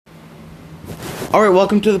Alright,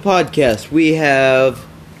 welcome to the podcast. We have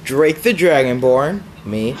Drake the Dragonborn,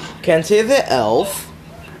 me, Kenzie the Elf.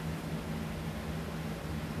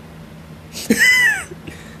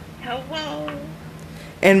 Hello.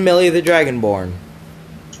 And Millie the Dragonborn.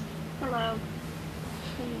 Hello.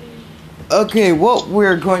 Okay, what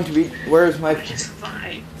we're going to be... Where's my Just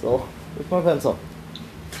fine. pencil? Where's my pencil?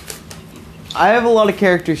 I have a lot of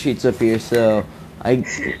character sheets up here, so where'd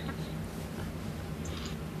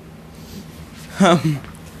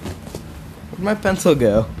my pencil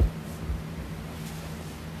go?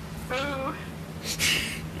 Oh.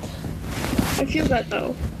 I feel that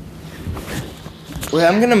though. Wait,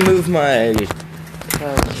 I'm gonna move my...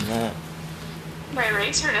 My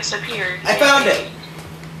eraser disappeared. I found it!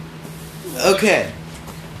 Okay.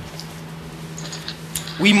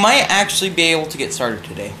 We might actually be able to get started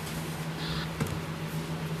today.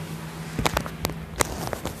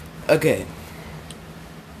 Okay.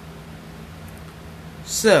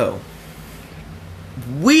 So,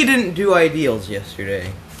 we didn't do ideals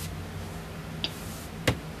yesterday.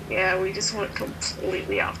 Yeah, we just went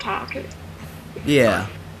completely off topic. Yeah.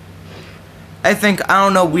 I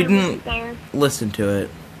don't know, we didn't There. listen to it.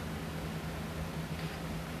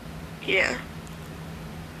 Yeah.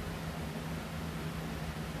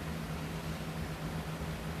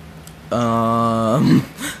 Um...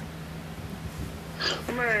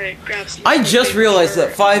 I'm gonna grab some. I just realized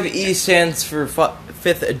that 5E stands for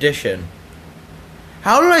 5th edition.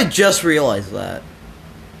 How did I just realize that?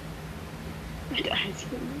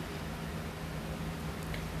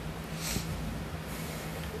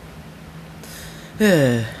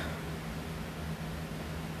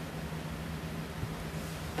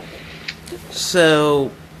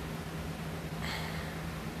 So,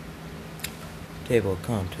 table of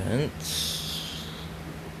contents.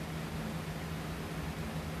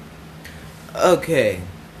 Okay.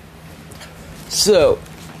 So,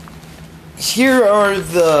 here are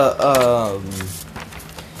the,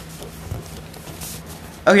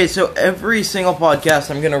 okay, so every single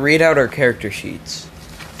podcast I'm gonna read out our character sheets.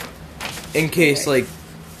 In case,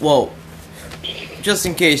 just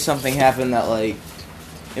in case something happened that,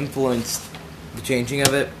 influenced the changing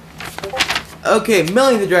of it. Okay,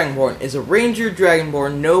 Millie the Dragonborn is a Ranger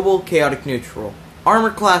Dragonborn, Noble, Chaotic, Neutral.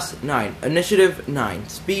 Armor class 9, Initiative 9,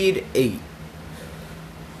 Speed 8.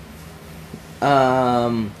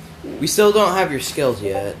 We still don't have your skills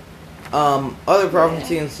yet. Other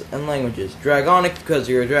provinces and languages. Dragonic because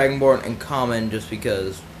you're a Dragonborn, and Common just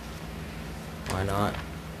because. Why not?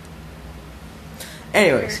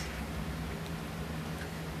 Anyways.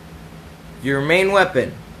 Your main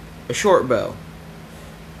weapon, a short bow.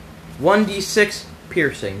 1d6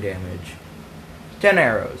 piercing damage. 10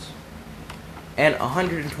 arrows. And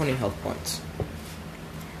 120 health points.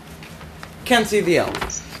 Kenzie the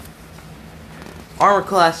Elf. Armor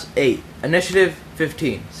class 8. Initiative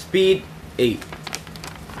 15. Speed 8.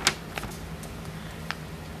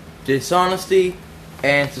 Dishonesty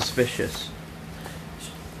and suspicious.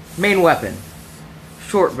 Main weapon.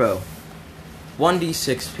 Short bow.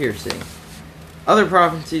 1d6 piercing. Other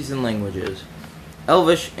provinces and languages.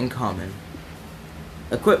 Elvish and Common.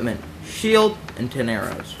 Equipment. Shield and 10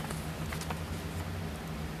 arrows.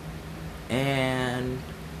 And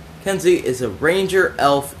Kenzie is a Ranger,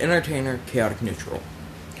 Elf, Entertainer, Chaotic, Neutral.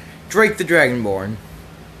 Drake the Dragonborn.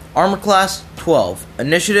 Armor class 12.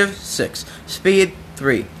 Initiative 6. Speed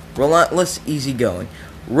 3. Relentless, easygoing.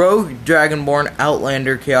 Rogue Dragonborn,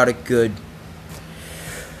 Outlander, Chaotic, Good.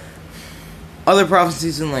 Other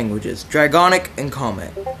prophecies and languages. Dragonic and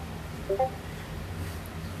Comet.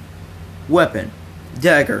 Weapon.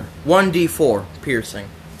 Dagger. 1d4. Piercing.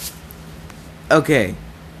 Okay.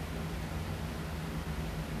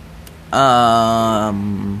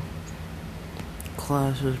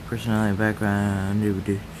 Classes, personality, background.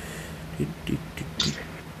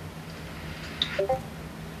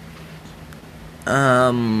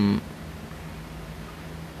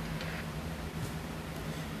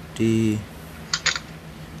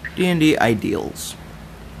 D&D ideals.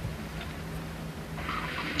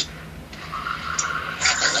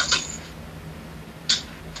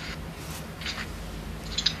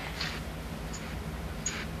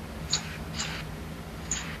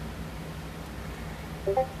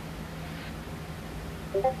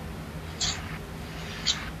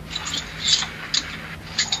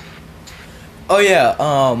 Oh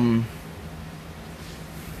yeah,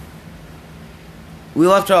 we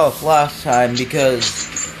left off last time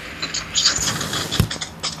because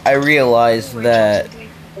I realized that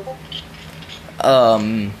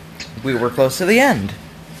we were close to the end.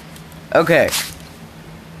 Okay.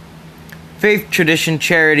 Faith, tradition,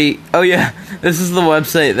 charity. Oh yeah, this is the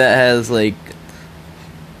website that has like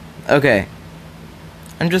Okay.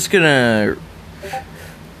 I'm just gonna...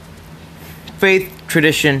 Faith,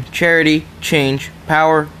 tradition, charity, change,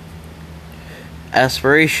 power,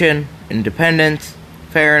 aspiration, independence,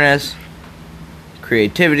 fairness,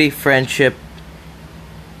 creativity, friendship,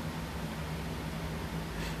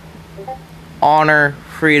 honor,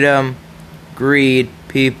 freedom, greed,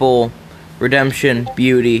 people, redemption,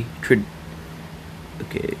 beauty,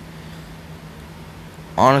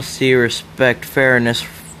 honesty, respect, fairness,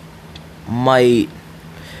 might,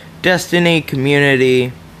 destiny,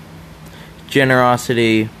 community,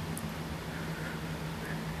 generosity,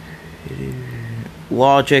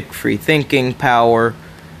 logic, free thinking, power,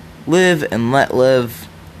 live and let live,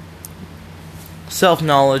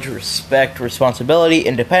 self-knowledge, respect, responsibility,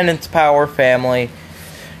 independence, power, family,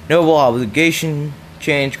 noble obligation,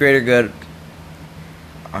 change, greater good.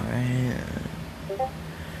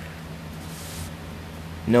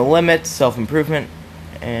 No limits, self-improvement,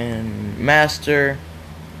 and master.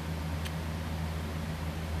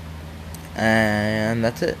 And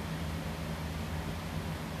that's it.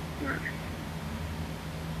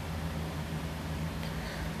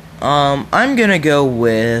 I'm gonna go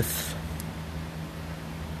with...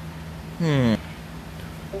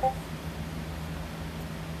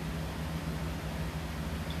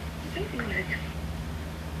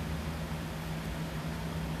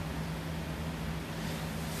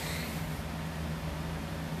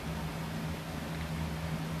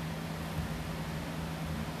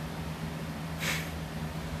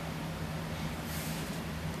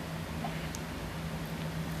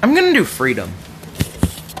 I'm gonna do freedom.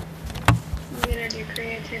 I'm gonna do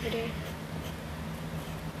creativity.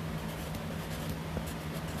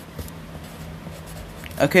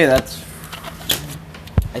 Okay, that's...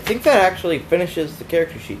 I think that actually finishes the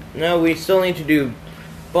character sheet. No, we still need to do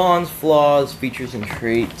bonds, flaws, features, and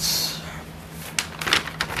traits.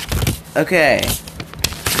 Okay.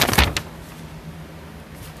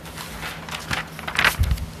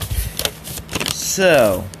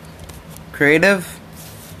 So, creative.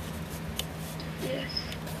 Yes.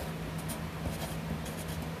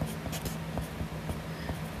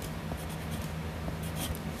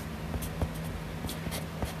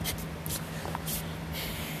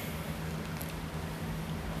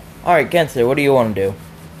 Alright, Kenzie, what do you want to do?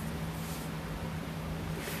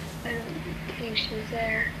 I don't think she's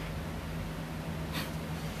there.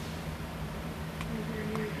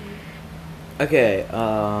 Okay,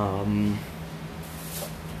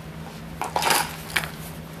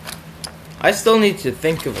 I still need to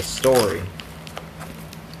think of a story.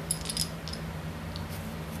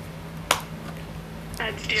 I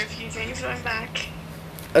had to do a few things, so I'm back.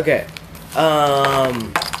 Okay,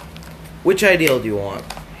 which ideal do you want?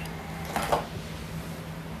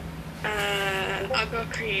 I'll go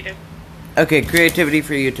creative. Okay, creativity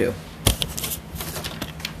for you too.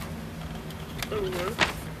 Ooh. We'll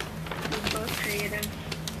go creative.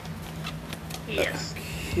 Yes.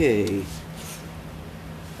 Okay.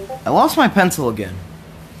 I lost my pencil again.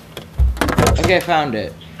 Okay, I found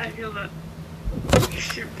it. I feel that.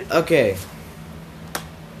 Stupid. Okay.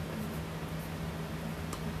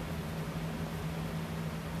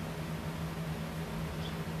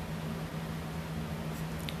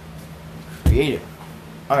 Creative.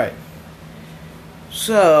 Alright.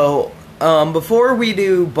 So, before we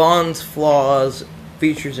do bonds, flaws,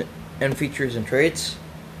 features and traits,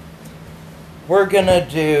 we're gonna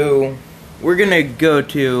go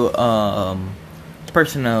to,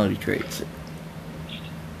 personality traits.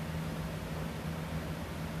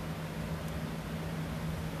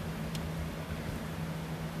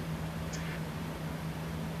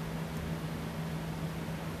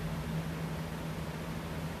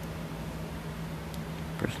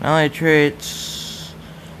 Personality traits,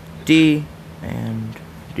 D and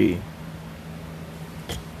D.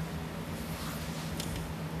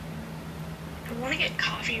 I want to get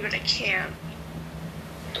coffee, but I can't.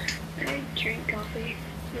 I drink coffee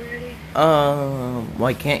already.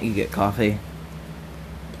 Why can't you get coffee?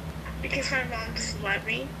 Because my mom doesn't let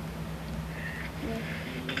me.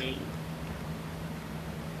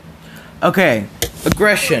 Okay,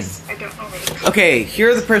 aggression. I don't know what it's Okay,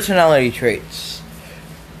 here are the personality traits.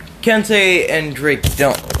 Kensei and Drake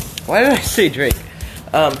don't. Why did I say Drake?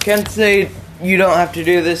 Kensei, you don't have to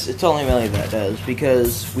do this. It's only Millie that does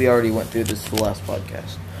because we already went through this the last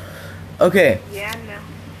podcast. Okay. Yeah, no.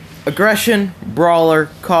 Aggression, brawler,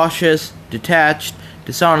 cautious, detached,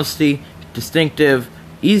 dishonesty, distinctive,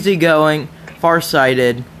 easygoing,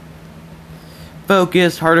 farsighted,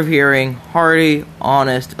 focused, hard of hearing, hardy,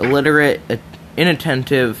 honest, illiterate,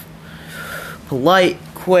 inattentive, polite,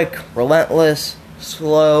 quick, relentless,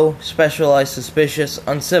 slow, specialized, suspicious,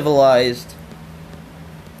 uncivilized,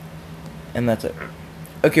 and that's it.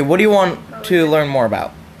 Okay, what do you want to learn more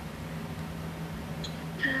about?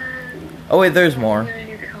 Oh wait, there's more.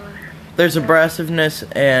 There's abrasiveness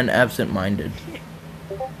and absent-minded.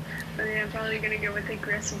 Okay, I'm probably gonna go with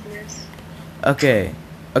aggressiveness. Okay,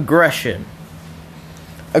 aggression.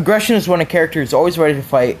 Aggression is when a character is always ready to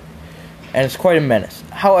fight and is quite a menace.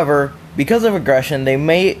 However, because of aggression, they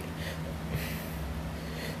may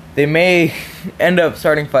end up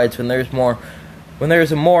starting fights when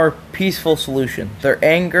there's a more peaceful solution. Their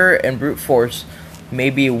anger and brute force may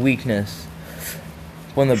be a weakness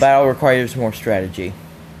when the battle requires more strategy.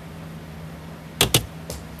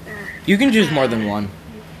 You can choose more than one.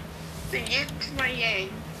 The yin to my yang.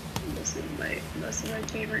 Most of my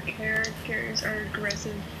favorite characters are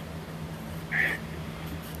aggressive.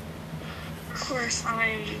 Of course,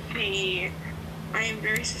 I am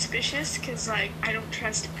very suspicious because, like, I don't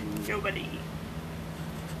trust nobody.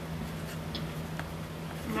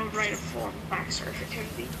 I'm gonna write a form backstory for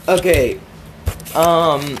Kennedy. Okay,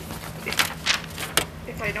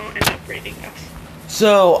 If I don't end up rating us.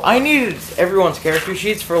 so I needed everyone's character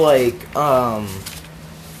sheets for, like,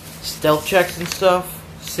 stealth checks and stuff.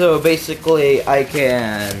 So basically, I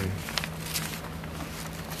can...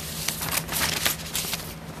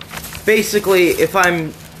 Basically, at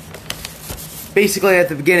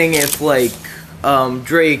the beginning, if, like,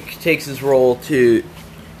 Drake takes the role to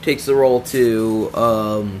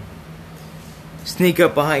sneak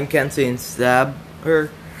up behind Kenzie and stab her,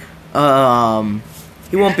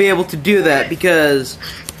 he won't be able to do that because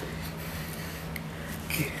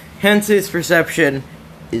Kenzie's perception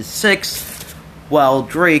is 6, while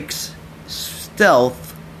Drake's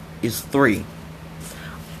stealth is 3.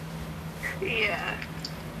 Yeah.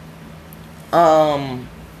 I'm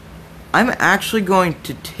actually going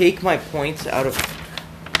to take my points out of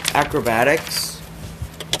acrobatics.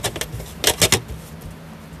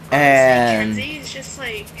 And Kenzie is just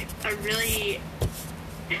like a really.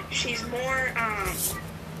 She's more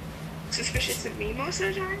suspicious of me most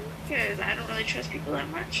of the time because I don't really trust people that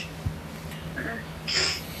much.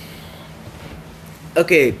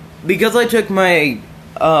 okay, because I took my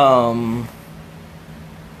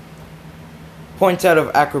points out of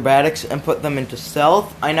acrobatics and put them into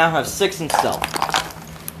stealth, I now have 6 in stealth.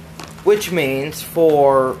 Which means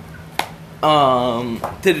to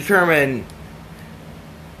determine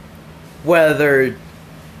whether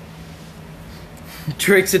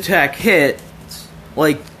Drake's attack hits,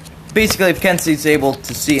 like, basically if Kenzie's able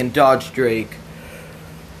to see and dodge Drake,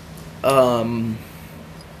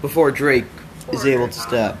 before Drake is able to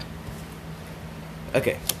stab.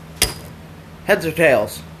 Okay. Heads or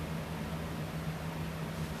tails?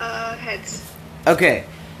 Heads. Okay.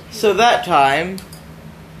 So that time,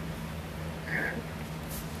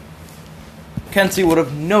 Kenzie would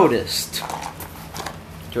have noticed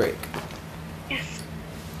Drake. Yes.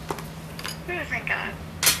 Oh, thank God.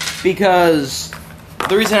 Because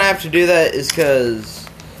the reason I have to do that is because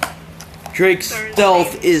Drake's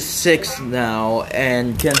stealth is 6 now,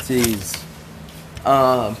 and Kenzie's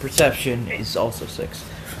perception is also 6.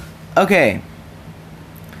 Okay.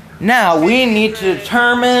 Now we need to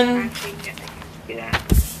determine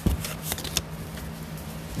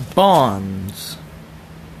bonds.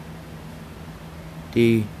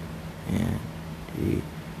 D and D.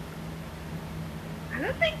 I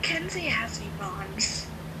don't think Kenzie has any bonds.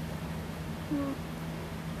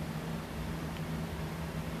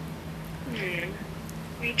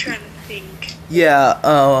 Me trying to think. Yeah,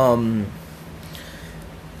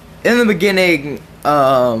 in the beginning,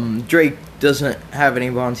 Drake doesn't have any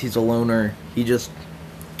bonds. He's a loner. He just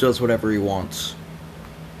does whatever he wants.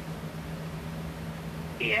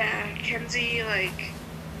 Yeah, Kenzie, like...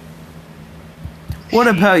 What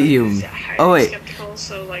about you? she's Oh, wait. skeptical,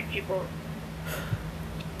 so, like, people...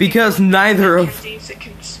 Because neither of... Kenzie's a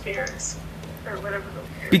conspiracy, or whatever.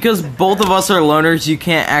 Because both of us are loners, you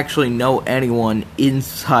can't actually know anyone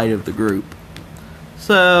inside of the group.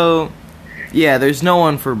 So, yeah, there's no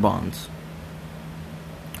one for bonds.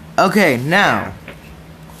 Okay, now,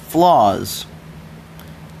 flaws.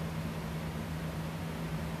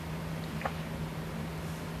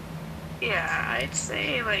 Yeah, I'd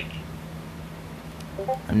say, like...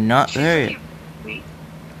 I'm not there yet. Weak.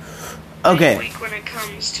 Okay. Weak when it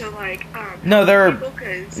comes to, like, No, there are... people,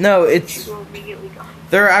 'cause No, she it's... will immediately go.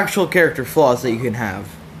 There are actual character flaws that you can have.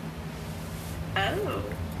 Oh.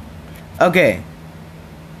 Okay.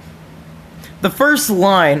 The first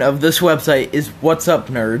line of this website is, "What's up,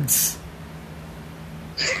 nerds?"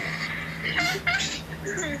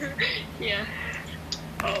 Yeah.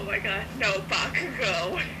 Oh my god. No,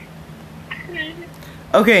 Bakugo.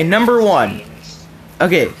 Okay, number 1.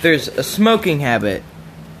 Okay, there's a smoking habit,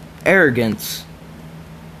 arrogance.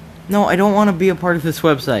 No, I don't want to be a part of this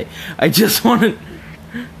website. I just want to...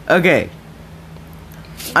 Okay.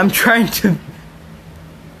 I'm trying to...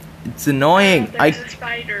 It's annoying. There's a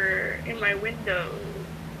spider in my window.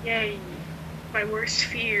 Yay. My worst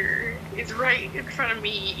fear is right in front of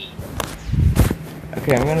me.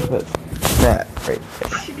 Okay, I'm gonna put that right there.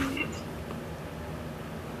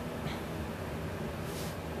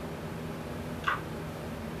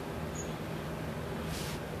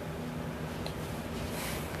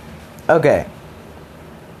 Okay.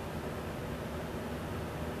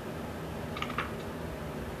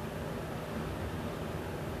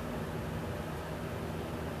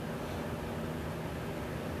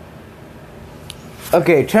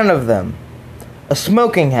 Okay, 10 of them. A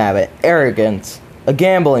smoking habit, arrogance, a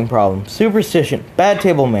gambling problem, superstition, bad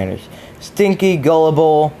table manners, stinky,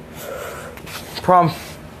 gullible,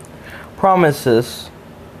 promises,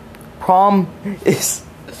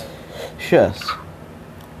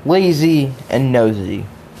 lazy, and nosy.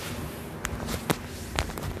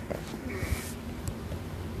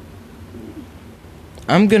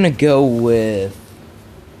 I'm gonna go with...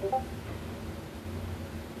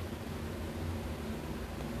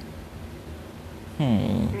 I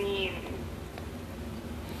mean,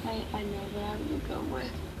 I know that I would go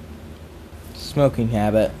with. Smoking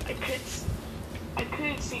habit. I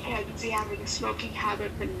could see Kenzie having a smoking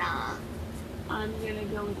habit, but nah. I'm gonna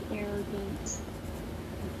go with arrogance.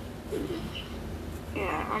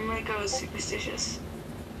 Yeah, I'm gonna go with superstitious.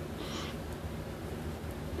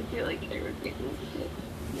 I feel like arrogant would fit.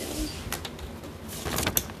 Yeah.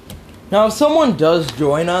 Now, if someone does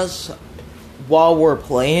join us while we're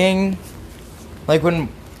playing, like when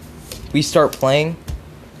we start playing,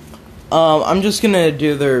 I'm just gonna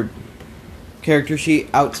do their character sheet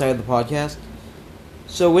outside the podcast.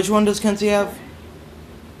 So, which one does Kenzie have?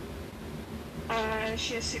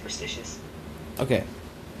 She is superstitious. Okay.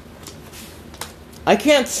 I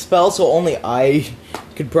can't spell, so only I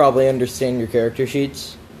could probably understand your character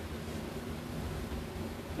sheets.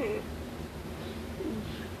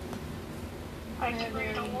 I can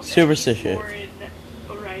read almost Superstitious. any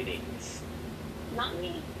foreign writings. Not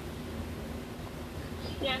me.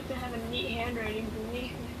 You have to have a neat handwriting for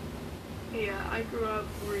me. Yeah, I grew up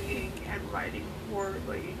reading and writing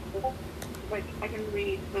horribly. Like, I can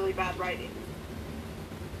read really bad writing.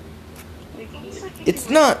 It's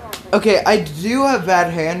not... Okay, I do have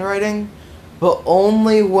bad handwriting, but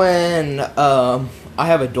only when I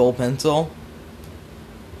have a dull pencil.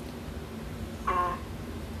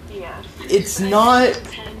 Yeah. It's not...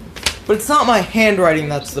 But it's not my handwriting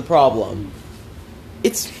that's the problem.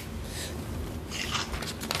 It's...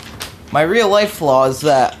 My real life flaw is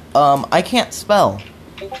that I can't spell.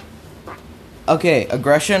 Okay,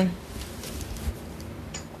 aggression.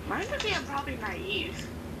 Mine would be I'm probably naive.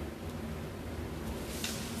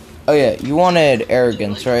 Oh yeah, you wanted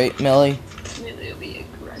arrogance, right, Millie? Really be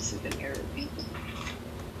aggressive and arrogant.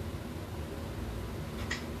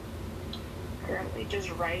 Currently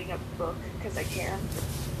just writing a book because I can.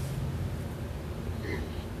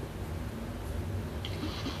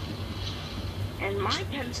 And my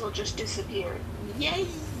pencil just disappeared. Yay!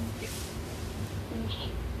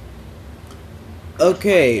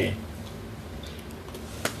 Okay.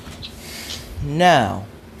 Now,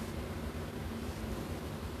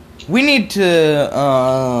 we need to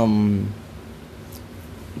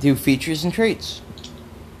do features and traits.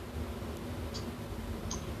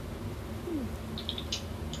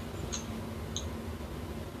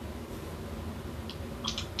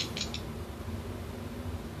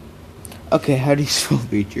 Okay, how do you spell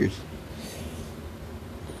features?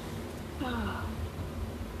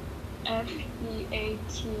 F-E-A-T.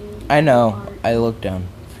 I know. I looked down.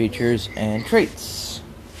 Features and traits.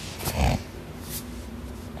 How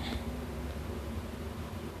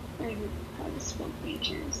to spell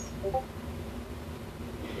features.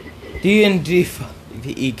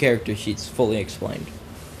 D&D character sheets fully explained.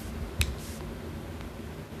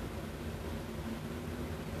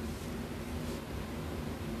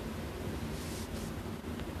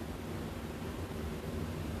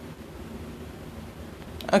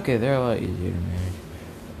 Okay, they're a lot easier to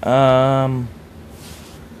manage.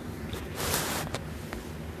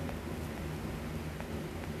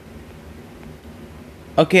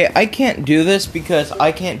 Okay, I can't do this because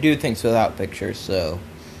I can't do things without pictures, so...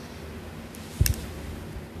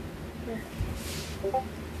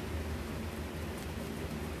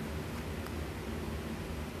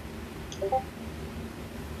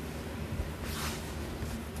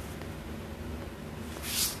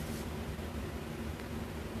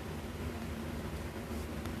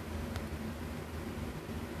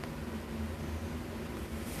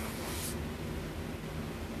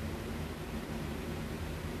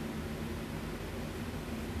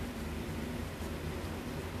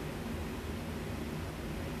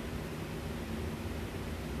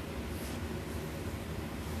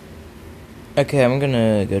 Okay, I'm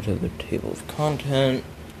gonna go to the table of contents.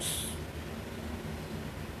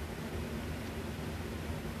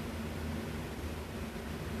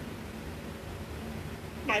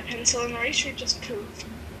 My pencil and eraser just poofed.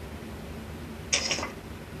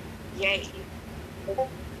 Yay.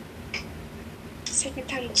 Second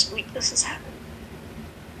time this week this has happened.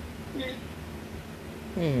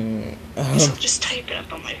 So I'll just type it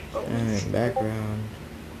up on my phone. Alright, background.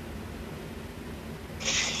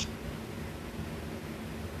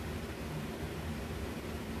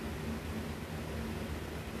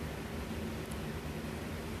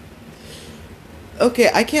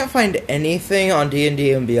 Okay, I can't find anything on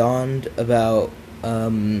D&D and Beyond about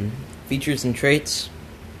features and traits.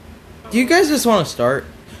 Do you guys just want to start?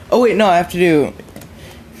 Oh wait, no, I have to do.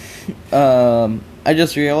 I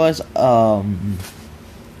just realized.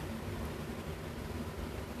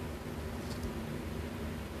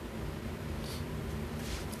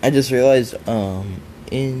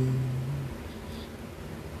 In.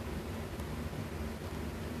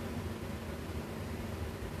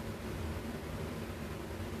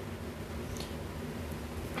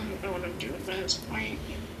 I don't know what I'm doing at this point.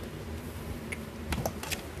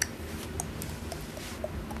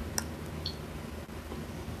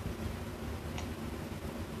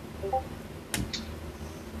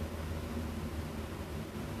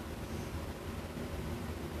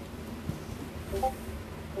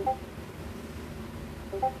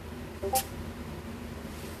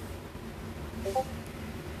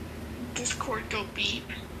 Discord go beep.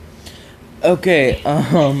 Okay,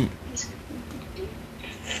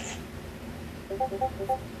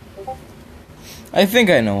 I think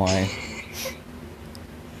I know why.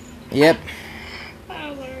 Yep.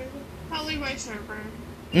 I'll leave my server.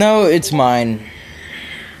 No, it's mine.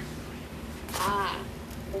 Ah.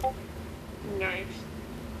 Nice.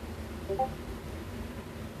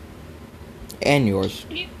 And yours.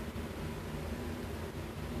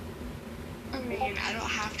 I mean, I don't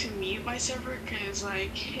have to mute my server because,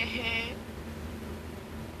 like, hehe.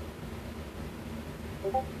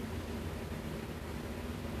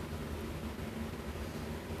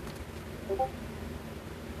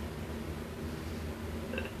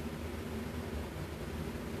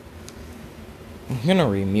 I'm gonna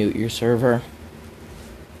remute your server.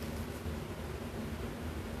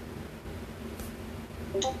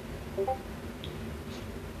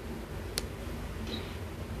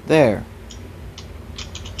 There.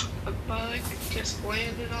 A bug just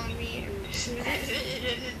landed on me and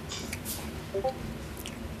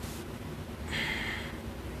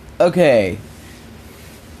Okay.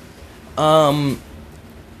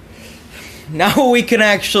 Now we can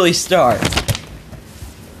actually start.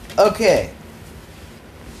 Okay.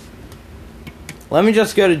 Let me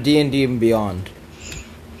just go to D&D and Beyond.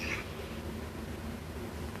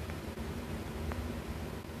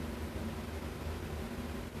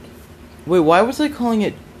 Wait, why was I calling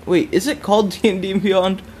it... Wait, is it called D&D and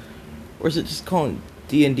Beyond? Or is it just called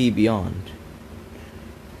D&D Beyond?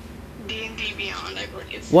 D&D Beyond, I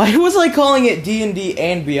believe. Why was I calling it D&D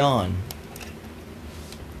and Beyond?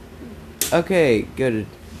 Okay, good.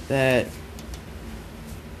 That...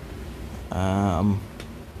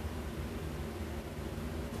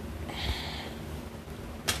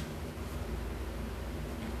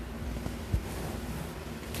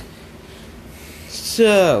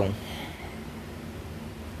 So...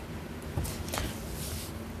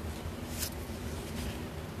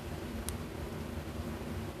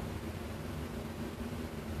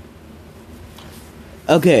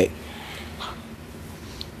 Okay.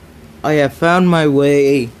 I have found my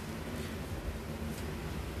way.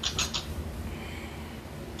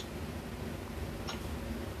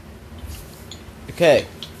 Okay.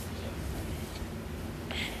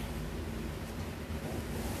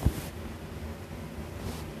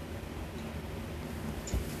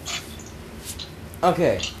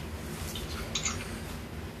 Okay.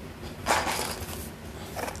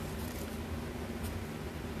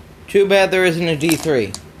 Too bad there isn't a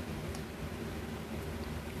D3.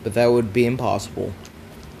 But that would be impossible.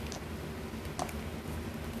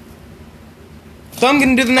 So I'm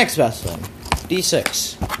gonna do the next best thing.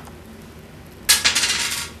 D6.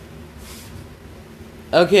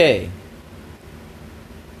 Okay.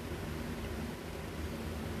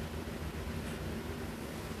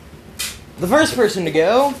 The first person to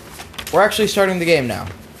go, we're actually starting the game now.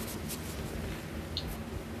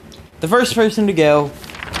 The first person to go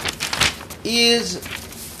is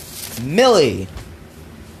Millie.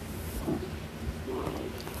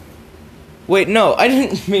 Wait, no, I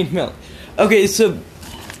didn't mean Millie. Okay, so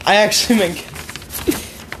I actually meant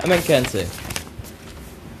I meant Kenzie.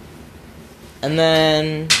 And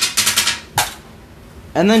then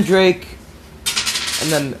And then Drake.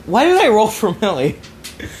 And then... Why did I roll for Millie?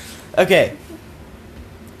 Okay.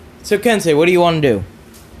 So, Kensei, what do you want to do?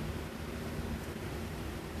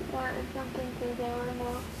 Something to do, I don't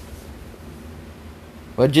know.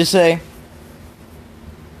 What'd you say?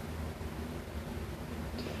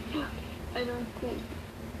 I don't think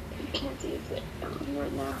I can't use it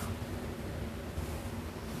right now.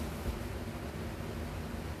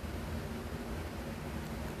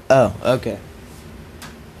 Oh, okay.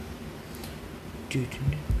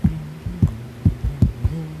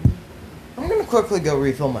 I'm gonna quickly go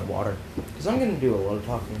refill my water. Because I'm gonna do a lot of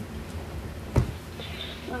talking.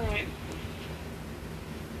 Alright.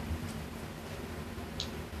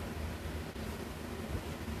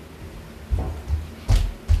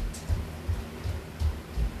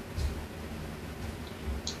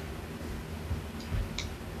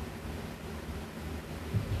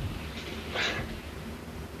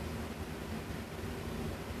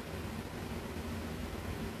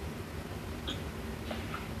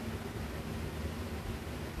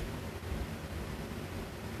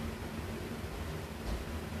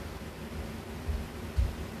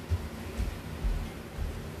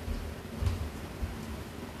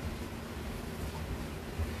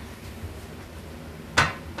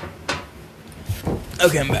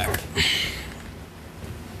 Okay, I'm back.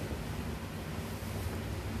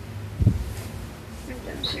 I'm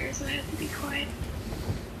downstairs, so I have to be quiet.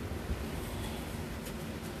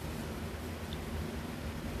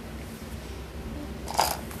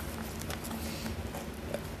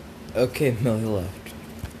 Okay, Millie left.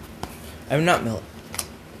 I'm not Millie.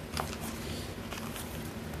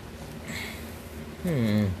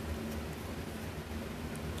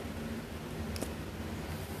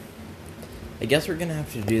 I guess we're gonna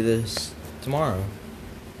have to do this tomorrow.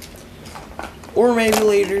 Or maybe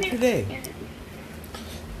later today.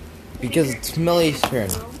 Because it's Millie's turn.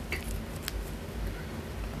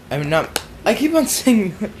 I'm not... I keep on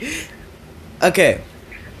saying... Okay.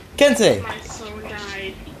 Kensei. My phone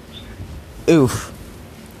died. Oof.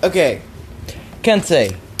 Okay.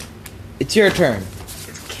 Kensei. It's your turn.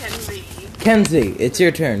 It's Kenzie. Kenzie, it's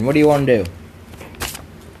your turn. What do you want to do?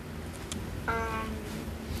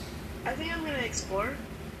 I think I'm gonna explore.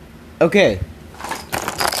 Okay.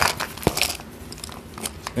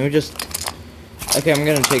 Let me just... Okay, I'm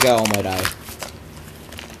gonna take out all my die.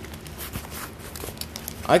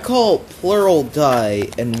 I call plural die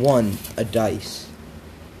and one a dice.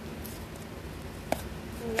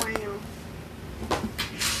 Wow.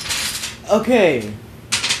 Okay.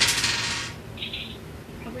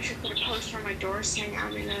 Probably should put a poster on my door saying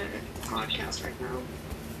I'm in a podcast right now.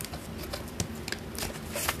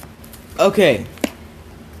 Okay.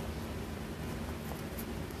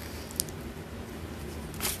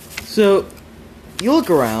 So, you look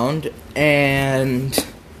around and...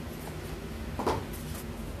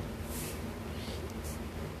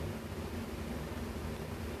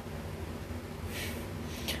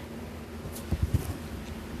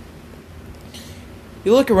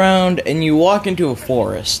 You look around and you walk into a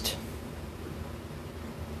forest.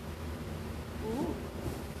 Ooh.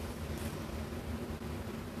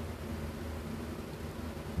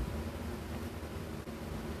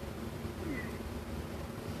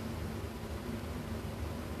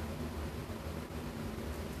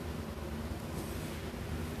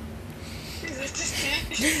 Is this just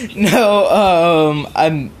it? No,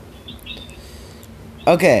 I'm...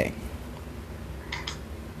 Okay.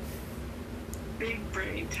 Big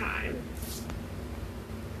brain time.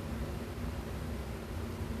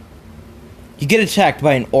 You get attacked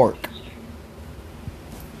by an orc.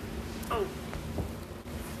 Oh.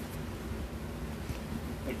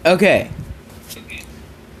 Okay.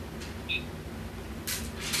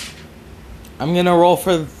 I'm gonna roll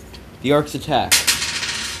for the orc's attack.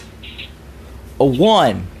 A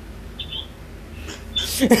 1.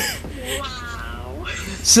 Wow.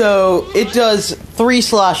 So, it does 3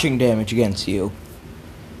 slashing damage against you.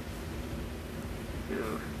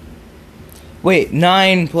 Wait,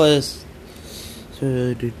 9 plus...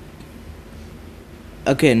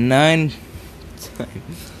 Okay, 9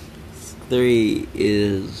 times 3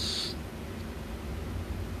 is...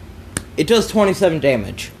 It does 27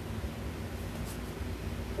 damage.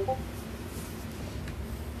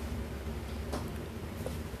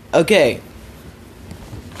 Okay.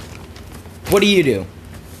 What do you do?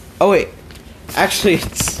 Oh wait. Actually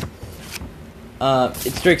it's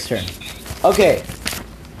Drake's turn. Okay.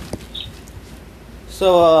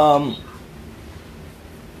 So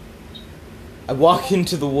I walk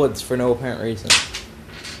into the woods for no apparent reason.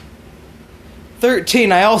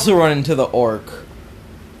 13, I also run into the orc.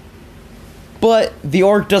 But the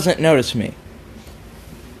orc doesn't notice me.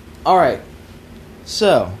 Alright.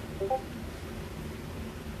 So.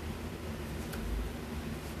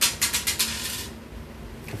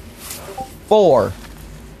 Four.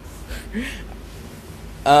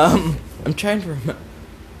 I'm trying to remember.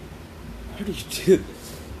 How do you do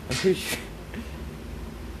this? I'm pretty sure.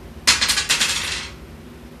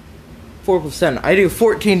 4%. I do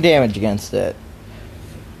 14 damage against it.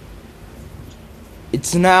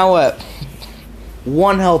 It's now at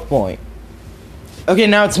 1 health point. Okay,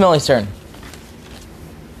 now it's Millie's turn.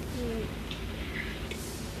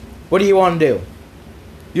 What do you want to do?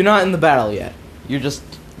 You're not in the battle yet. You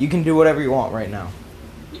can do whatever you want right now.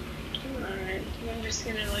 Alright, I'm just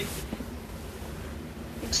gonna, like,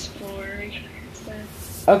 explore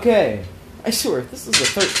stuff. Okay. I swear, this is a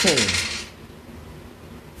 13.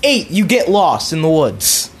 8, you get lost in the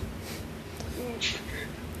woods.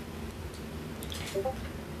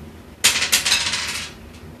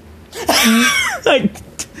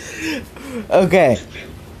 Okay.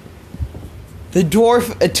 The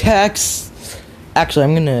dwarf attacks. Actually,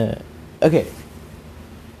 I'm gonna. Okay.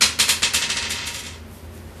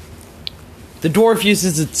 The dwarf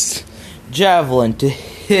uses its javelin to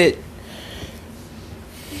hit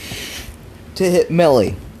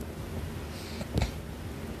Millie.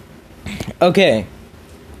 Okay.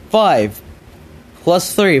 5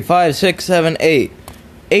 plus 3, 5, 6, 7, 8.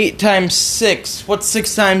 8 times 6. What's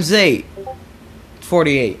 6 times 8?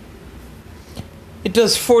 48. It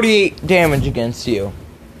does 48 damage against you.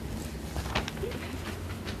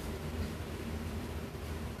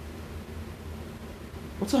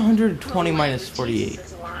 What's 120 minus 48?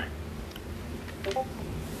 That's a lot.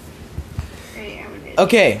 Hey, I'm an idiot.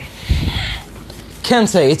 Okay.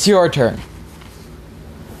 Kensei, it's your turn.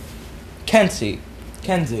 Kenzie.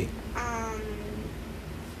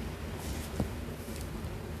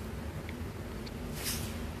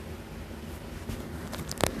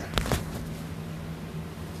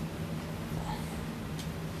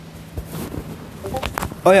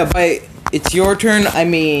 Oh yeah, by it's your turn, I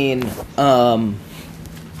mean,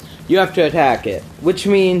 you have to attack it. Which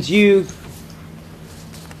means you...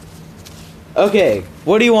 Okay,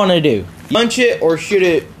 what do you want to do? Punch it or shoot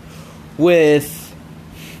it with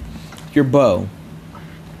your bow?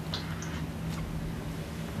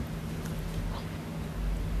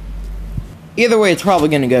 Either way, it's probably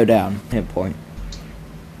going to go down, hit point.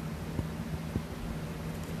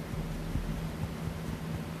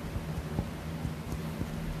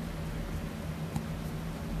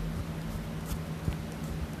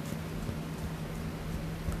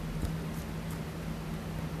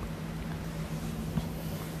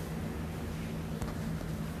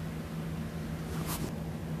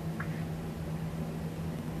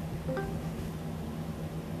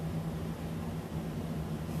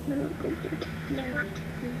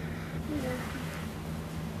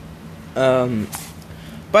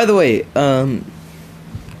 By the way,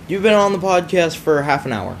 you've been on the podcast for half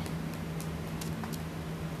an hour.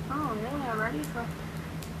 Oh, really? Already?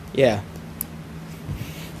 Yeah.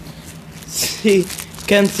 See,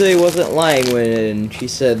 Kensei wasn't lying when she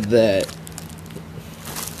said that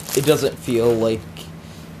it doesn't feel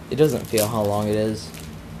how long it is.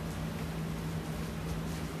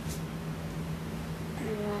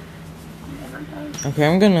 Yeah. Okay,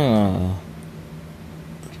 I'm gonna...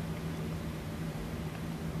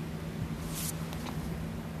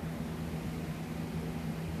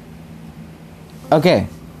 Okay.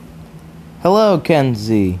 Hello,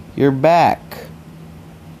 Kenzie. You're back.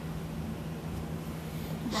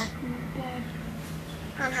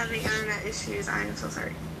 I'm having internet issues. I am so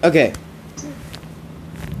sorry. Okay.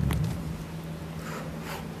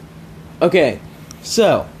 Okay.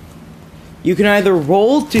 So, you can either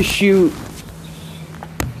roll to shoot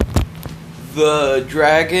the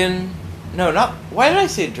dragon. No, not. Why did I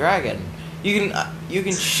say dragon? You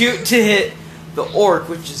can shoot to hit the orc,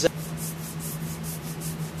 which is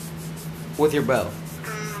with your bow.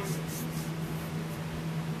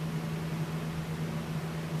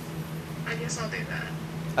 I guess I'll do that.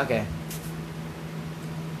 Okay.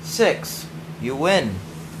 6. You win.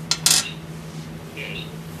 Yay.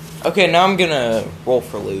 Okay, now I'm gonna roll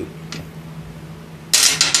for loot.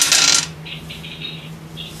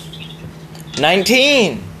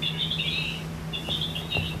 19!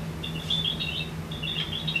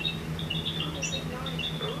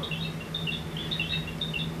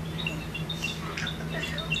 What the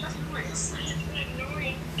hell is that noise? I just been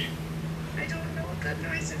annoying. I don't know what that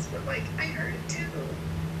noise is, but like I heard it too.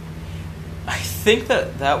 I think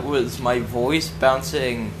that was my voice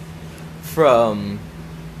bouncing from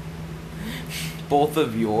both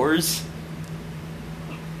of yours.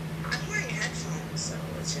 I'm wearing headphones, so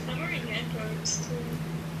it's I'm wearing headphones too.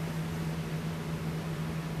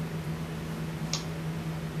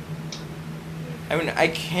 I mean, I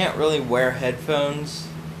can't really wear headphones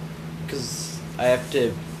because I have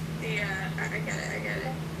to. Yeah, I get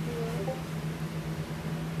it.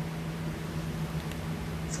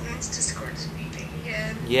 Someone's Discord speaking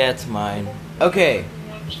again. Yeah, it's mine. Okay,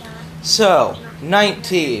 so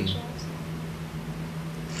 19.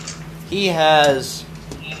 He has.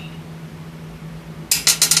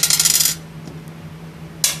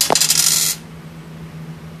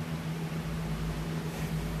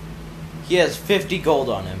 He has 50 gold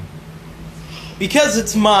on him. Because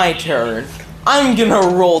it's my turn, I'm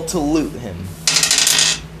gonna roll to loot him.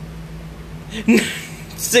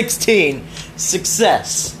 16.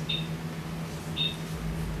 Success.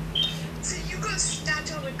 So you go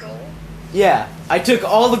snatch all the gold? Yeah, I took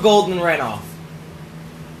all the gold and ran off.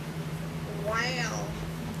 Wow.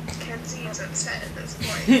 Kenzie is upset at this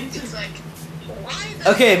point. She's like, why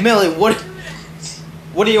the Okay, heck Millie, did what you do that?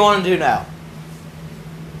 what do you want to do now?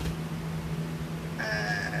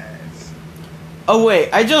 Oh wait,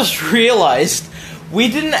 I just realized we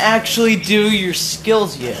didn't actually do your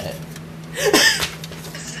skills yet.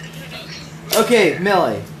 Okay,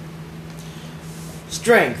 Millie.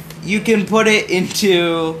 Strength. You can put it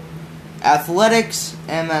into athletics,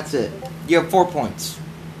 and that's it. You have 4 points.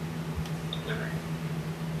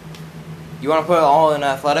 You want to put it all in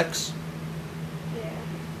athletics?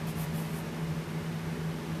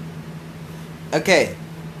 Yeah. Okay.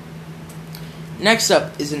 Next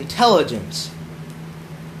up is intelligence.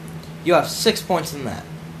 You have 6 points in that.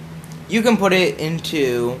 You can put it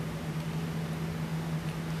into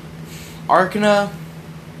Arcana,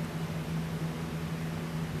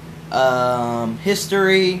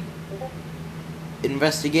 history,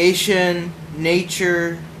 investigation,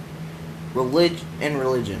 nature,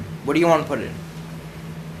 religion. What do you want to put it in?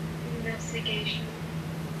 Investigation.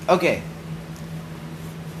 Okay.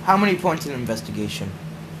 How many points in investigation?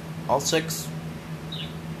 All 6?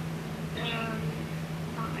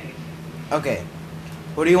 5. Okay.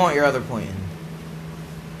 What do you want your other point in?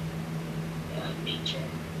 Nature.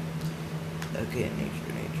 Okay, nature.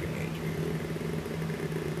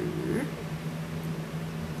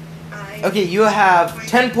 Okay, you have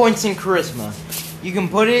 10 points in charisma. You can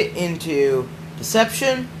put it into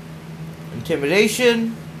deception,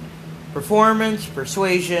 intimidation, performance,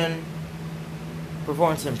 persuasion,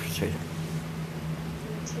 performance and persuasion.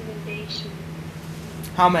 Intimidation.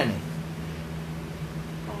 How many?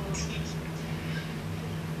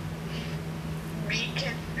 We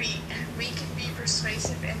can be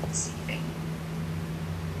persuasive and deceiving.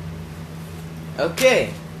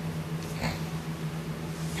 Okay.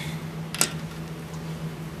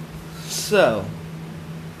 So,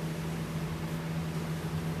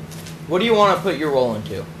 what do you want to put your roll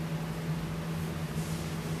into?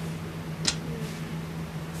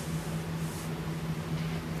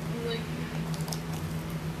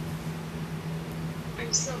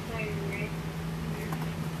 I'm still playing, right?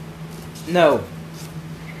 No.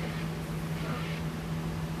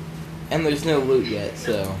 And there's no loot yet,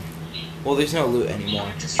 so. Well, there's no loot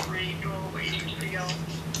anymore. Just read while waiting for y'all.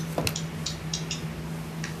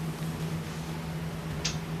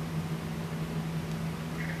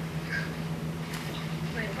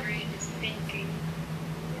 My brain is thinking.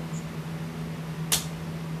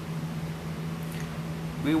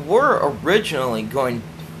 We were originally going.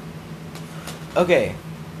 Okay.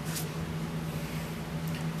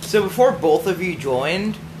 So before both of you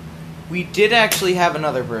joined, we did actually have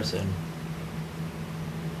another person.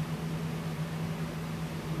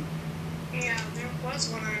 Yeah, there was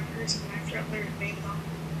one other person. I forgot their name though.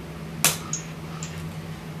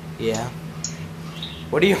 Yeah.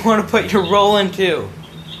 What do you want to put your roll into?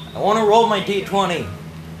 I want to roll my D20.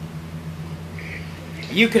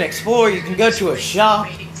 You can explore, you can go to a shop.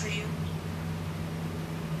 Waiting for you.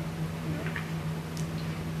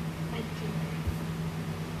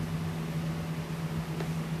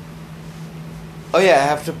 Oh yeah, I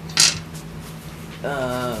have to.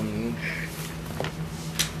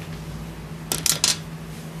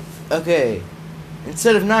 Okay.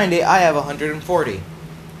 Instead of 90, I have 140.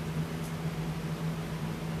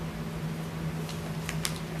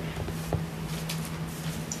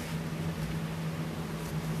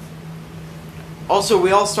 Also,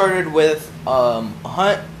 we all started with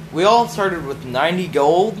we all started with 90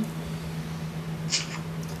 gold,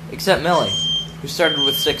 except Millie, who started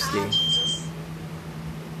with 60. Jesus.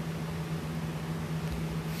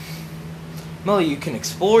 Millie, you can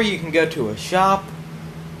explore, you can go to a shop.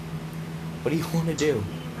 What do you want to do?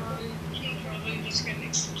 I'm probably just gonna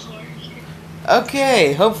explore.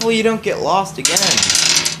 Okay, hopefully you don't get lost again.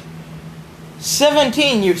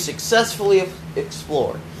 17, you've successfully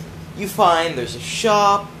explored. you find there's a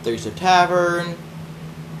shop, there's a tavern,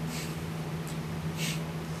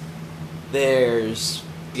 you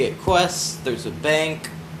get quests, there's a bank.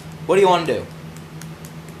 What do you want to do?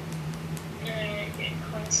 Get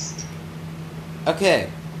quest. Okay.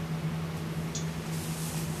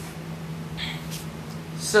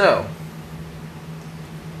 So,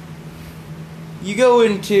 you go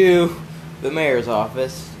into the mayor's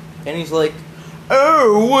office, and he's like,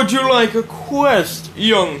 "Oh, would you like a quest,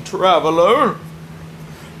 young traveler?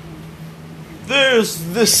 There's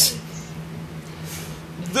this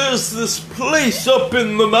place up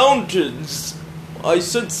in the mountains. I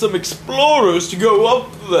sent some explorers to go up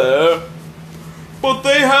there, but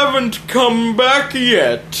they haven't come back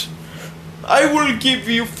yet. I will give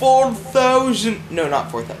you 4,000... No, not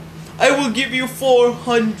 4,000. I will give you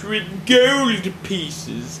 400 gold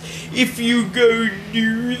pieces if you go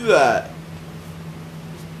do that."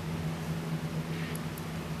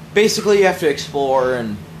 Basically, you have to explore,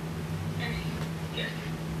 and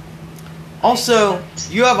also,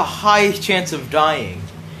 you have a high chance of dying,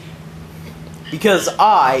 because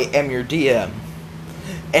I am your DM.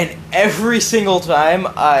 And every single time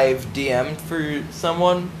I've DM'd for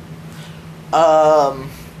someone,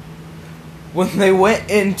 when they went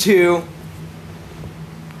into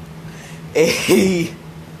a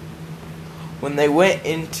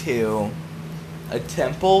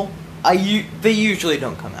temple, they usually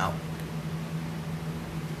don't come out.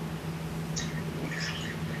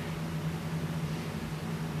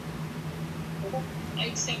 I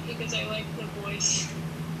accept because I like the voice.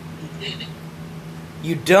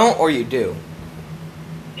 You don't, or you do?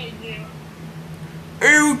 I do.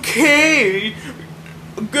 Okay,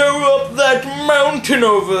 go up that mountain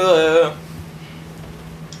over there.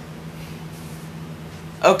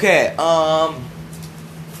 Okay,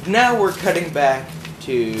 now we're cutting back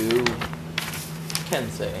to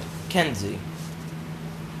Kenzie.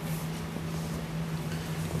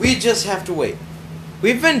 We just have to wait.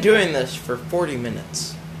 We've been doing this for 40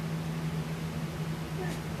 minutes.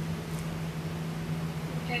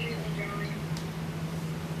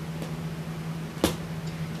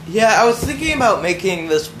 Yeah, I was thinking about making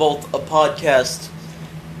this both a podcast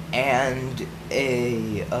and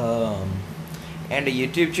a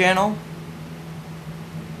YouTube channel.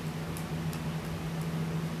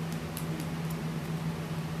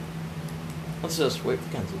 Let's just wait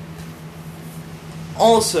for Kenzie.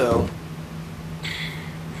 Also,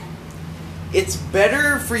 it's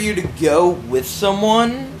better for you to go with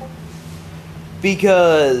someone,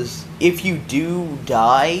 because if you do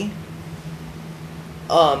die,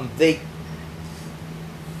 they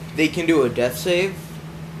can do a death save.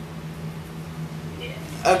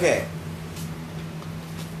 Okay.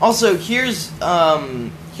 Also, here are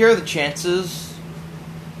the chances.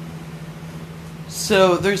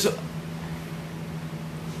 So there's a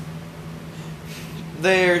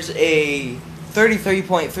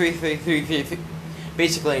 33.333,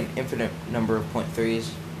 basically an infinite number of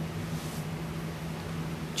 0.3s,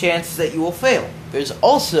 chance that you will fail. There's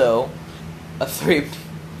also a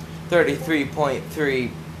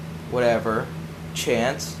 33.3 whatever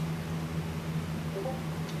chance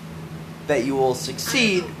that you will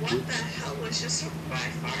succeed. What the hell was just a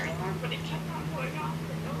fire alarm, but it kept on going off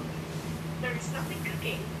for no reason. There was nothing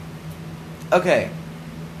cooking. Okay.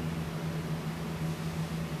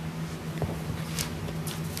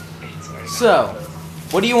 So,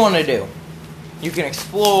 what do you want to do? You can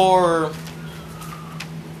explore.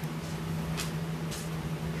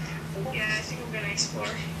 Yeah, I think I'm gonna explore.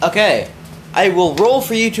 Okay, I will roll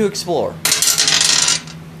for you to explore.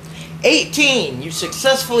 18, you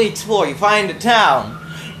successfully explore. You find a town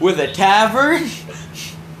with a tavern,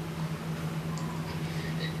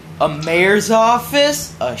 a mayor's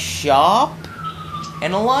office, a shop,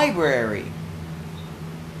 and a library.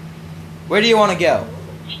 Where do you want to go?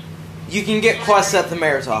 You can get quests at the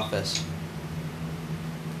mayor's office.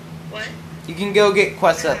 What? You can go get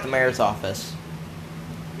quests at the mayor's office.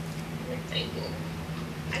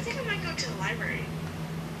 I think I might go to the library.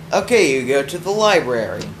 Okay, you go to the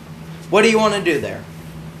library. What do you want to do there?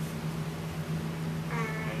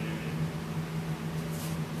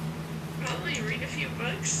 Probably read a few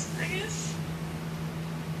books, I guess.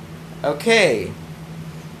 Okay.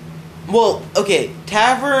 Well, okay,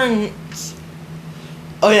 taverns...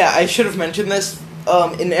 Oh yeah, I should have mentioned this.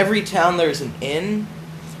 In every town there's an inn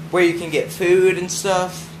where you can get food and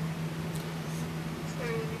stuff.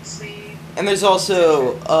 Food, sleep. And there's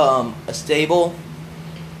also a stable.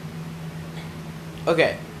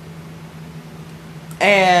 Okay.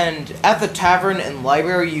 And at the tavern and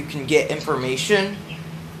library you can get information.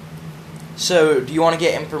 So, do you want to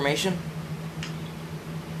get information?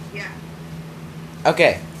 Yeah.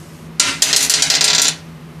 Okay.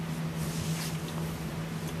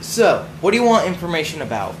 So, what do you want information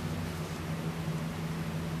about?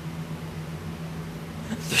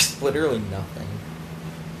 There's literally nothing.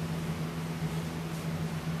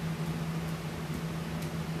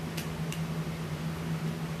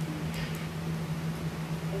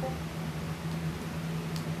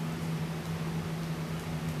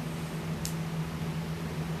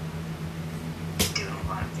 Doing a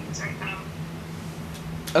lot of things right now.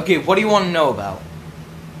 Okay, what do you want to know about?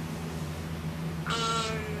 I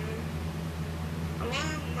want to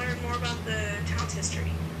learn more about the town's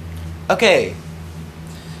history. Okay.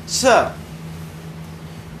 So,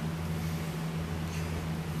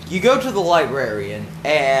 you go to the librarian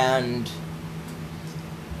and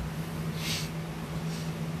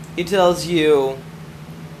he tells you,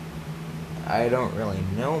 I don't really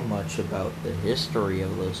know much about the history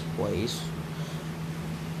of this place.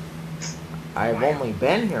 I've only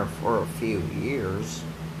been here for a few years.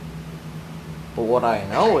 But what I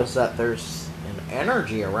know is that there's an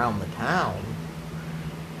energy around the town.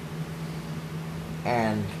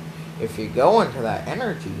 And if you go into that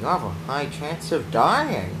energy, you have a high chance of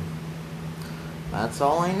dying. That's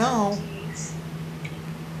all I know. Jeez.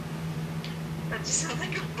 That just sounds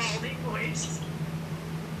like a baldy voice.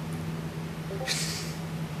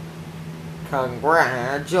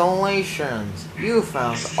 Congratulations! You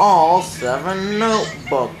found all 7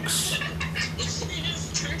 notebooks.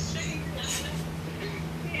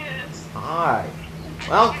 Yes. Hi.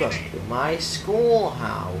 Welcome to my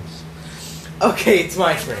schoolhouse. Okay, it's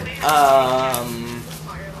my turn. I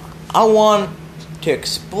want to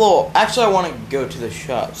explore. Actually, I want to go to the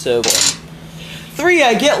shop. So, 3,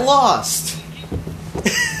 I get lost.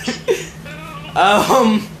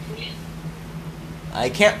 I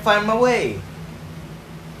can't find my way.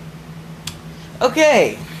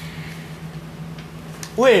 Okay.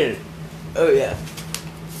 Wait. Oh, yeah.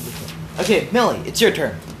 Okay, Millie, it's your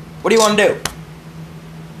turn. What do you want to do?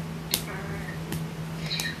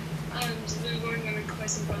 So we're going on a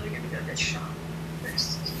quest and probably gonna go to the shop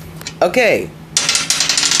first. Okay.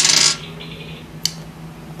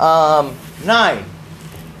 9.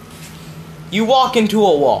 You walk into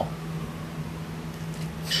a wall.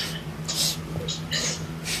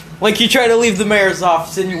 Like you try to leave the mayor's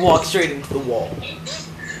office and you walk straight into the wall.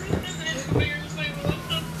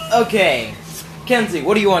 Okay. Kenzie,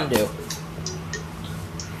 what do you want to do?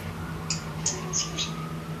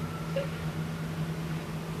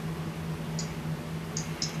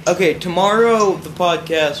 Okay, tomorrow the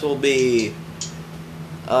podcast will be,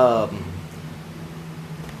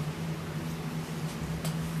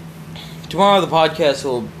 tomorrow the podcast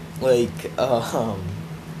will,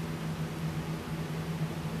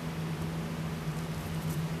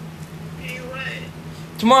 Hey, what?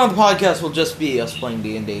 tomorrow the podcast will just be us playing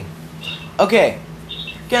D&D. Okay,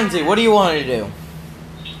 Kenzie, what do you want to do?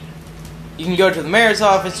 You can go to the mayor's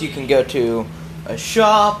office, you can go to a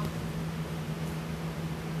shop,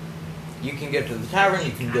 you can go to the tavern,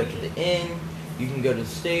 you can go to the inn, you can go to the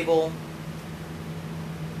stable.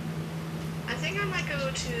 I think I might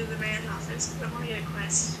go to the mayor's office because I want to get a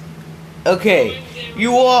quest. Okay,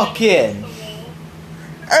 you walk in.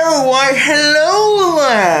 Oh, why, hello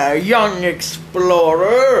there, young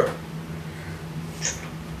explorer.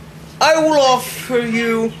 I will offer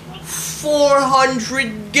you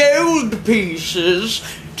 400 gold pieces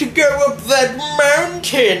to go up that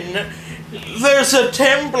mountain. There's a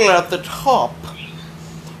temple at the top.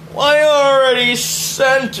 I already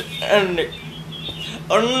sent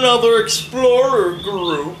another explorer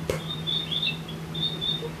group. But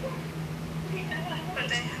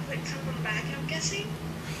they haven't come back, I'm guessing?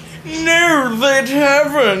 No, they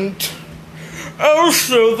haven't.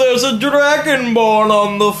 Also, there's a dragonborn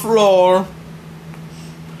on the floor.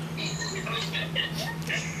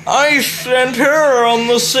 I sent her on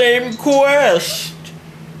the same quest.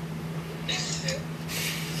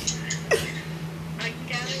 I can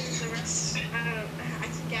gather the rest. I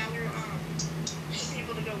can gather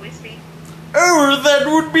people to go with me. Oh, that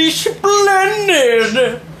would be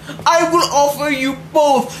splendid. I will offer you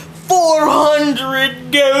both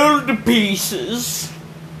 400 gold pieces.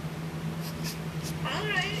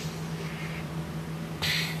 Alright.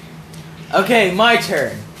 Okay, my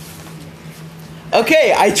turn.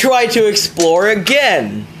 Okay, I try to explore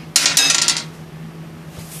again.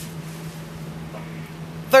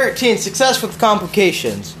 13, success with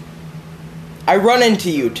complications. I run into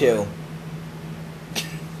you two.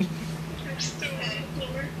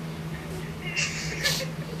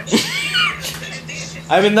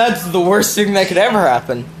 I mean, that's the worst thing that could ever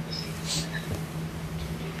happen.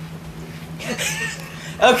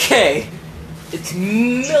 Okay. It's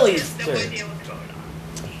Millie's No turn. idea what's going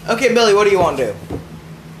on. Okay, Millie, what do you want to do?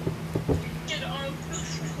 Get off the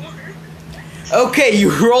floor. Okay, you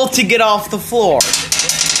roll to get off the floor.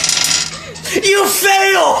 You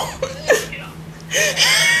fail!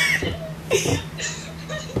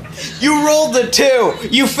 You rolled a 2.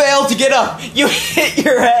 You failed to get up. You hit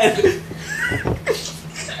your head.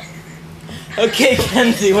 Okay,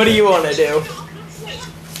 Kenzie, what do you want to do?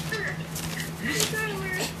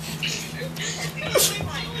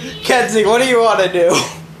 Kenzie, what do you want to do?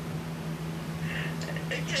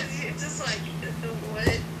 Because it's just like,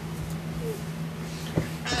 what?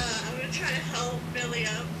 I'm gonna try to help Billy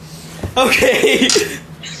up. Okay.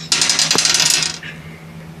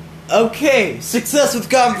 Okay, success with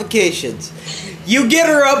complications. You get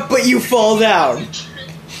her up, but you fall down.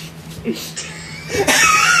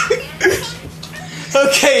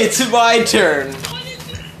 Okay, it's my turn. What is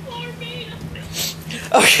this floor made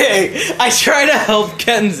of? Okay, I try to help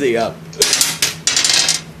Kenzie up.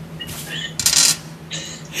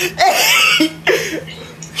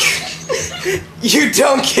 You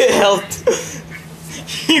don't get helped.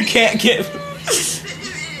 You can't get.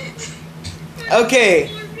 Okay,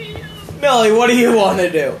 Millie, what do you want to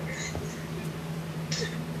do?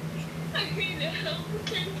 I need to help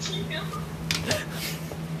Kenzie now.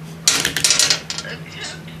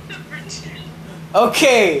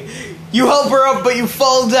 Okay, you help her up, but you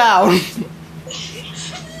fall down.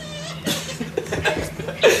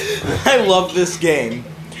 I love this game.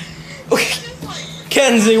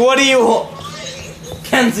 Kenzie, what do you want?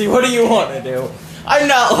 Kenzie, what do you want to do? I'm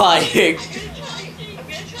not lying. I'm gonna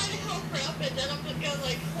try to help her up, and then I'm gonna go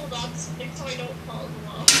like hold on something so I don't fall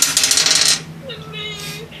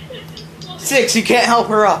off. 6, you can't help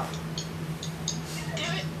her up. Do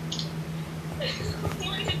it.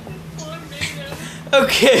 What is this floor made of?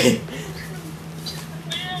 Okay.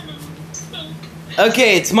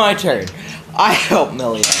 Okay, it's my turn. I help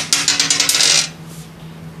Millie up.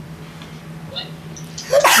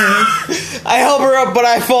 I help her up, but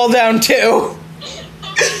I fall down too.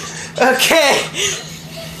 Okay.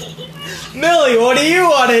 Millie, what do you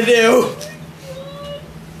want to do?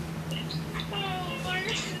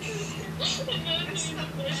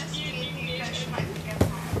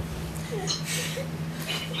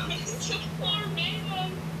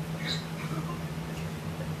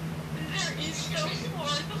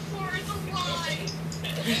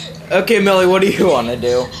 Okay, Millie, what do you want to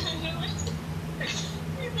do?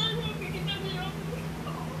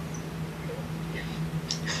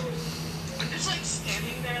 I'm just like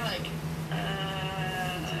standing there like,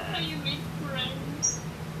 How you make friends?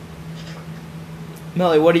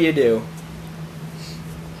 Millie, what do you do?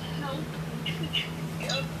 Help.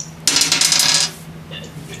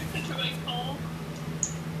 Do I call?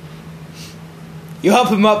 You help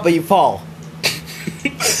him up, but you fall.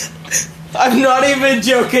 I'm not even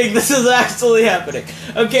joking. This is actually happening.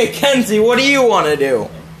 Okay, Kenzie, what do you want to do?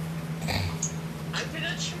 I'm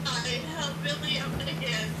gonna try to help Billy up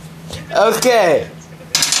again. Okay.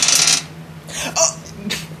 Oh,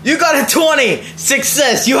 you got a 20.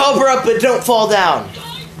 Success. You help her up, but don't fall down.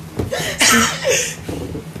 It's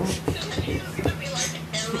gonna be like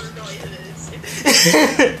error noises.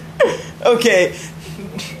 Okay.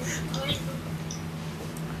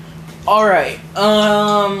 All right.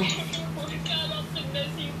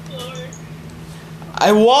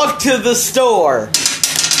 I walk to the store.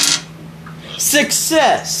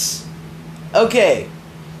 Success. Okay.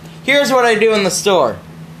 Here's what I do in the store.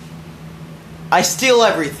 I steal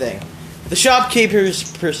everything. The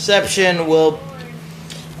shopkeeper's perception will.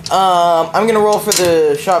 I'm gonna roll for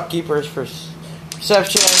the shopkeeper's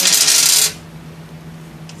perception.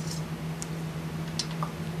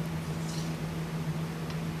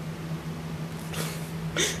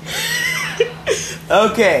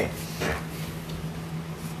 Okay.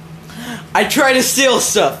 I try to steal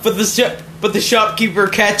stuff, but the shopkeeper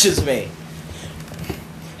catches me.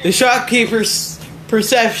 The shopkeeper's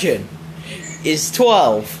perception is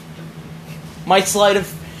 12. My sleight of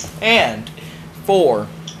hand 4.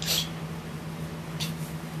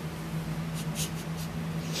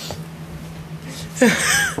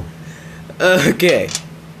 Okay.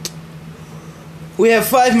 We have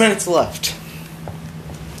 5 minutes left.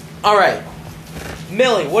 All right.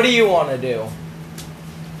 Millie, what do you want to do?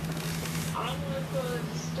 I want to go to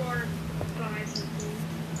the store and buy something.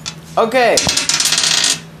 Okay.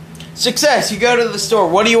 Success, you go to the store.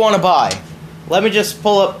 What do you want to buy? Let me just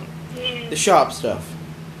pull up the shop stuff.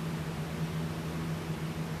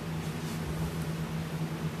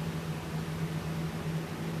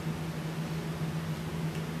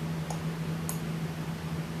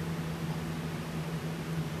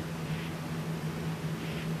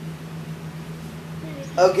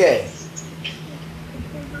 Okay.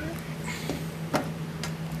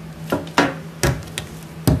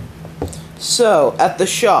 So, at the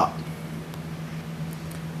shop,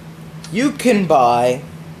 you can buy...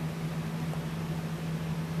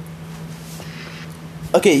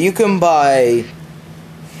 Okay, you can buy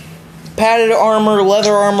padded armor,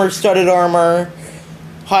 leather armor, studded armor,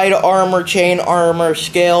 hide armor, chain armor,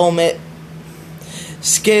 scale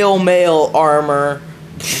mail armor,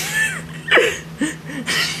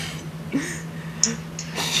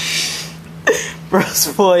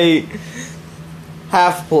 breastplate,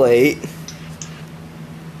 half plate,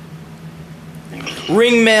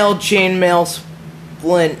 ring mail, chain mail,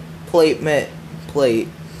 splint, plate.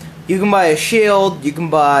 You can buy a shield, you can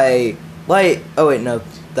buy light. Oh wait, no,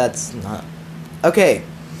 that's not. Okay.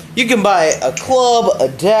 You can buy a club, a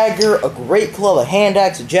dagger, a great club, a hand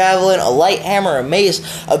axe, a javelin, a light hammer, a mace,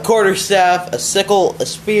 a quarterstaff, a sickle, a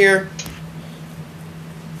spear,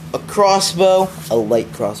 a crossbow, a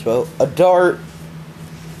light crossbow, a dart,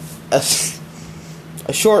 a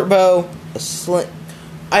short bow, a sling.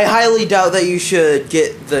 I highly doubt that you should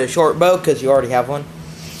get the short bow because you already have one.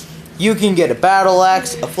 You can get a battle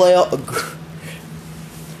axe, a flail,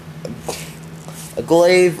 a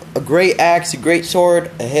glaive, a great axe, a great sword,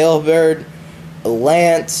 a halberd, a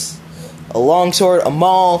lance, a longsword, a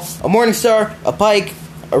maul, a morning star, a pike,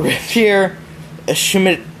 a rapier, a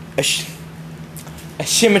scimitar,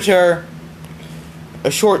 a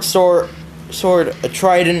short sword, a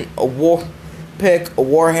trident, a war pick, a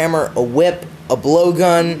warhammer, a whip, a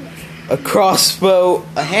blowgun, a crossbow,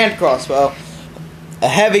 a hand crossbow, a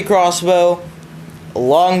heavy crossbow, a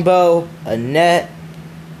longbow, a net,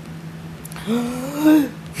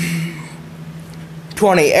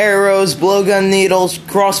 20 arrows, blowgun needles,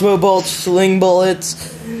 crossbow bolts, sling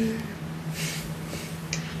bullets.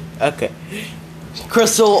 Okay.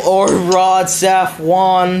 Crystal or rod, staff,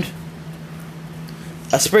 wand,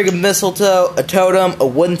 a sprig of mistletoe, a totem, a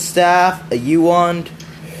wooden staff, a yew wand,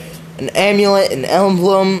 an amulet, an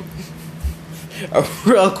emblem, a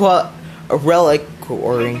relic,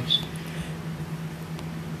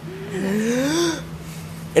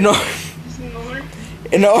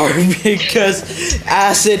 an orb because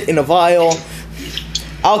acid in a vial,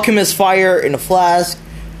 alchemist fire in a flask,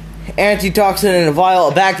 antitoxin in a vial,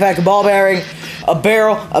 a backpack, a ball bearing, a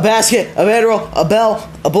barrel, a basket, a bedroll, a bell,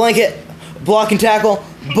 a blanket, block and tackle,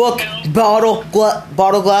 book, bottle,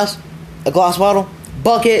 glass, a glass bottle,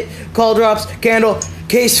 bucket, call drops, candle,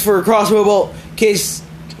 case for a crossbow bolt, case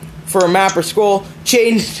for a map or scroll,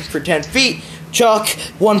 chain for 10 feet, chalk,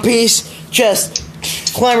 one piece, chest,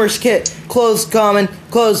 climber's kit, clothes common,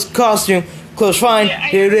 clothes costume, clothes fine,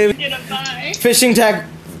 fishing tag.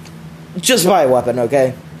 Just buy a weapon,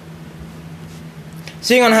 okay?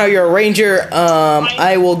 Seeing on how you're a ranger,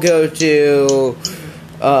 I will go to,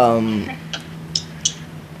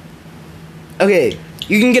 okay,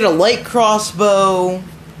 you can get a light crossbow.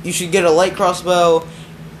 You should get a light crossbow,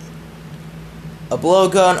 a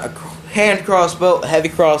blowgun, a hand crossbow, a heavy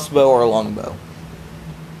crossbow, or a longbow.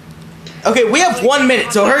 Okay, we have 1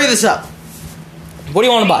 minute, so hurry this up. What do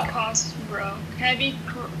you want to buy? Heavy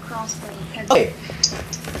crossbow. Okay.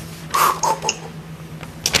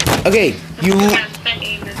 Okay, you...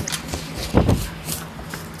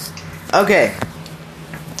 Okay.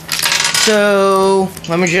 So,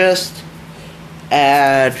 let me just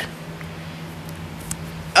add...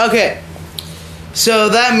 Okay. So,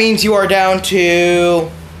 that means you are down to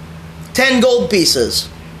 10 gold pieces.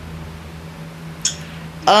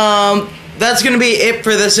 That's gonna be it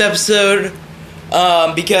for this episode,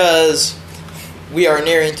 because we are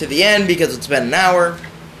nearing to the end, because it's been an hour.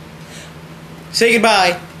 Say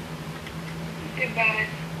goodbye. Goodbye.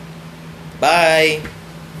 Bye.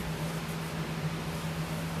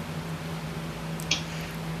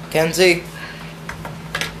 Kenzie?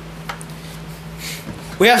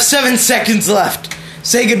 We have 7 seconds left.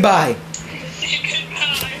 Say goodbye.